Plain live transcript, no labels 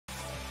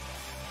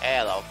Hey,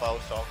 hello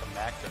folks, welcome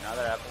back to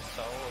another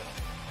episode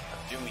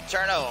of Doom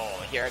Eternal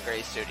here at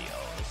Gray Studios.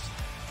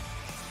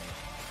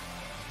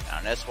 Now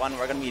in this one,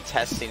 we're going to be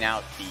testing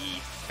out the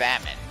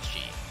Famine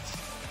cheat,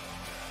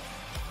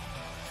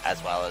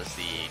 as well as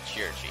the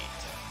Cheer cheat.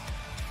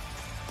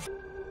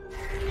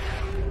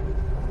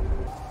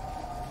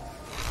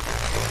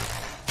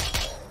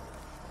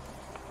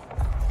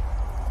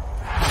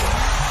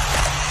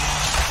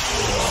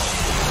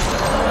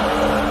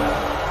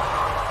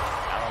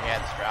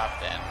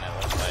 Dropped in, it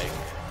looks like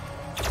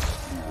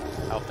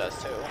helped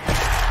us too.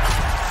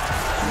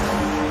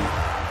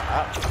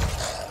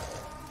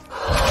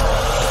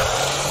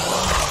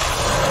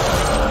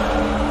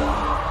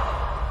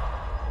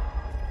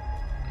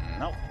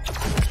 Nope.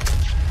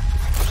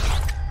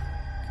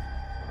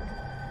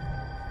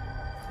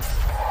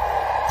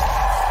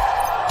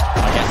 I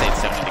guess they'd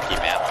still need to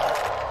keep ammo.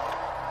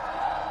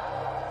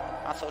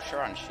 Not so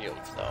sure on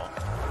shields though.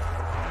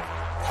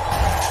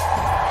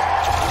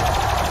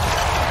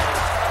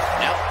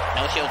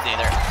 No shields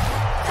either.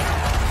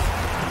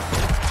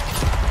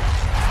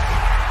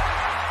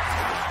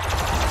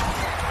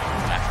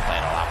 I have to play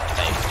it a lot more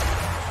safe.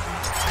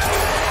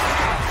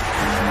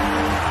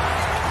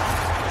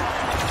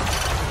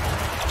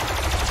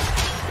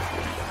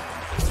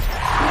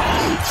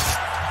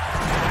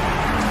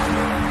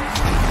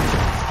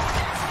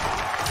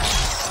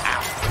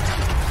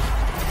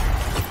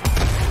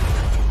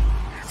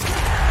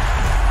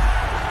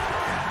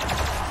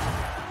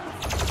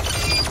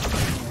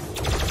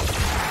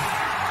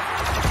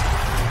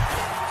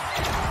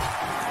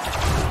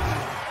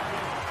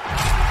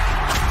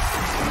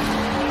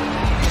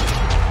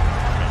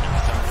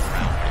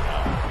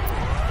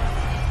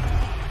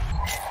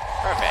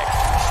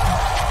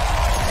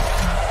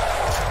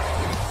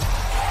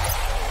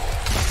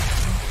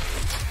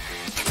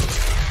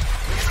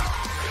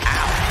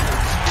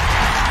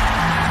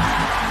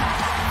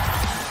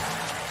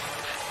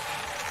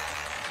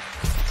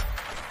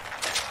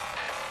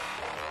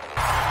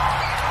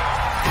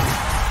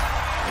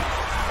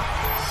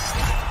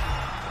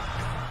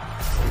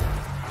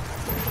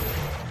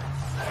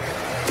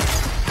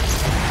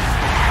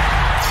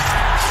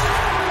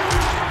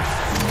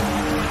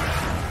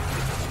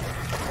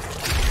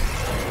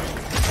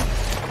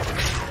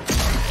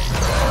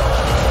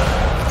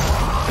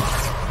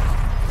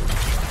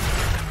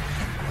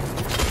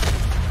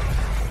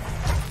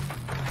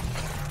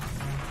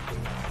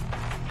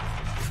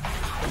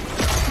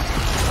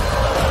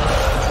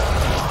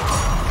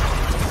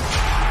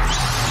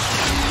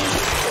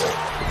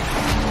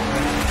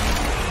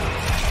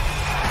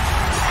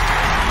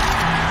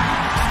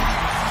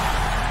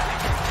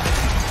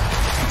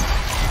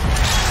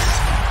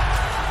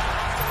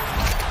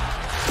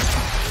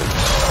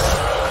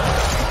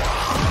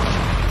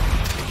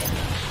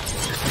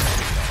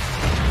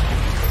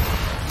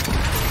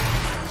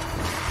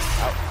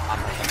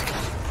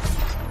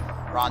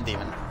 Ron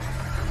Demon.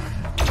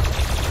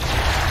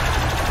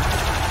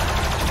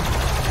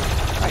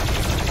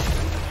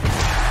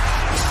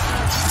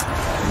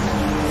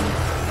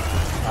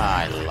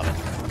 I love it.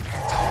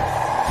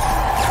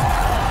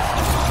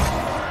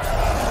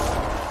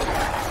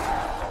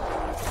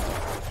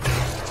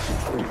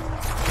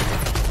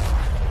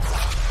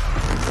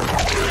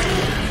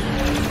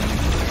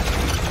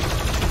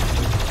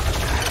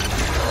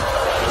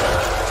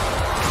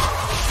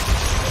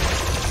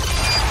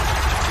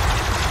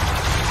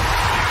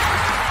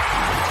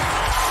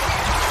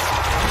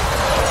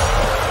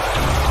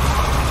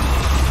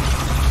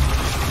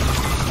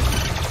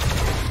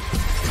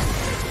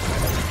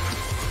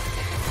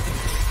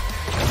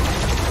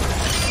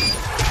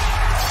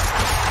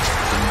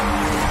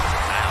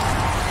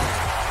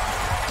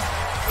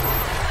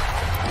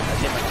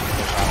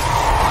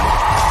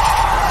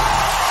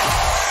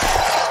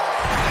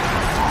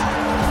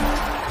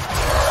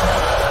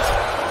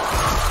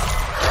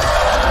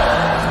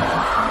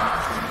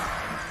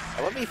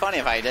 Funny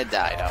if I did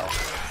die though.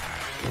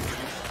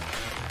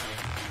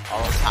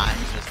 All those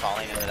times just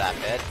falling into that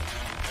pit.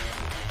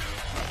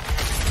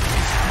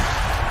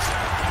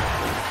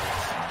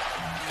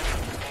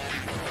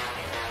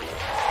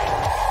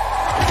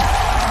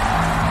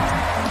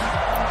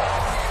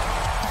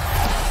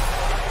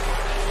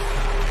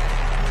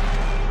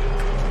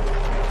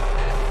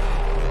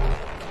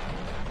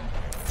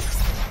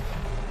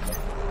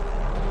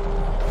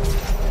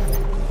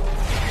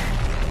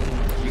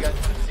 You guys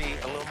want to see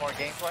a little more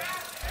gameplay?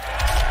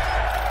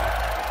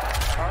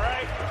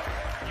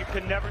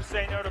 Could never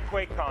say no to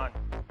QuakeCon.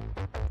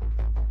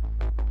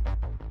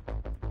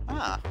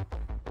 Huh.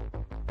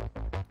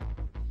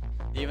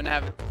 You even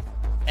have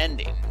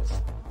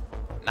endings.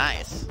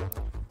 Nice.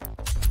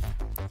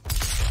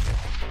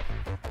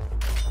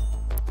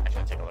 I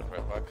should take a look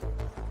real quick.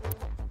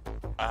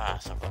 Ah,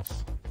 so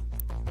close.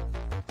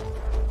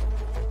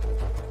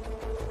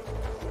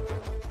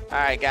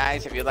 Alright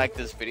guys, if you like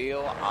this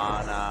video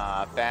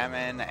on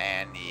Famine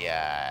and the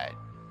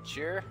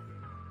Cheer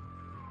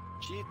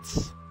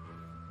cheats,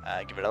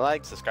 give it a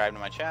like, subscribe to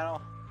my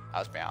channel,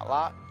 helps me out a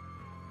lot.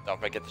 Don't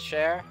forget to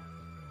share.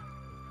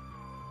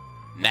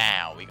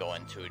 Now we go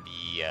into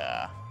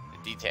the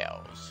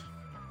details.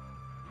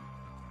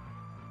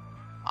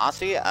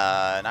 Honestly,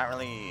 not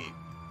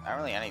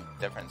really any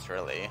difference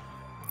really.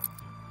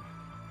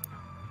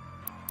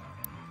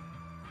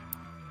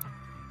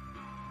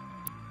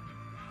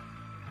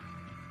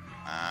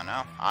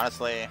 No,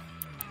 honestly.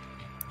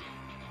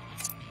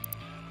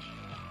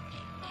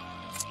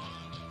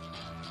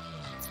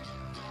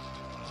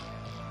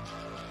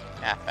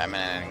 Yeah,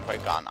 Famine and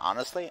QuakeCom.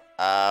 Honestly,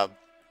 I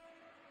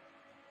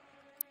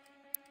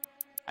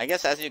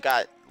guess as you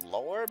got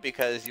lower,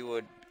 because you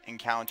would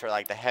encounter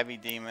like the heavy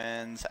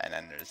demons, and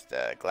then there's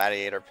the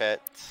gladiator pit,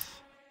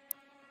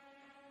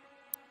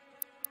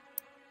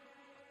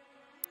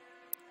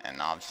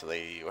 and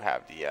obviously you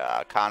have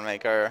the con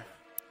maker.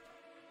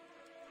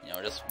 You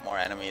know, just more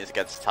enemies,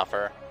 gets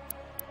tougher,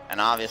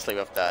 and obviously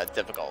with the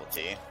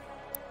difficulty.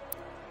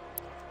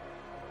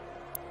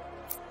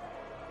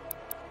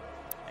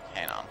 Like,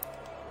 hang on.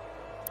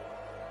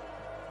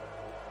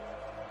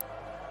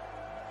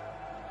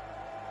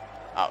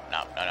 Oh,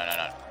 no.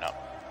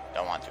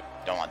 Don't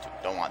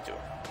want to.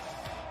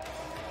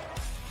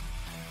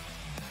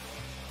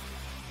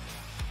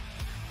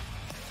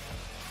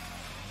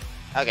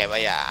 Okay,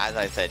 but yeah, as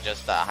I said,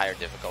 just higher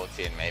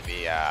difficulty and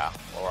maybe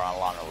lower on a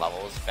lot of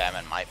levels.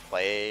 Famine might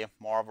play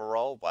more of a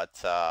role, but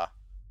oh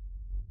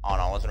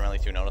no, it wasn't really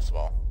too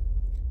noticeable.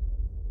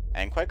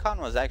 And QuakeCom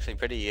was actually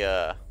pretty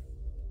fun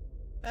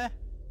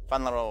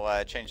little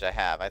change to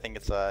have. I think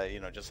it's you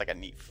know, just like a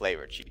neat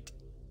flavor cheat.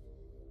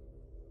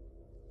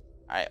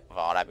 Alright, with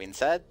all that being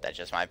said, that's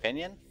just my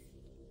opinion.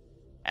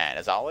 And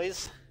as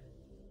always,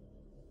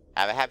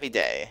 have a happy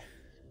day.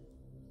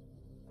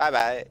 Bye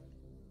bye.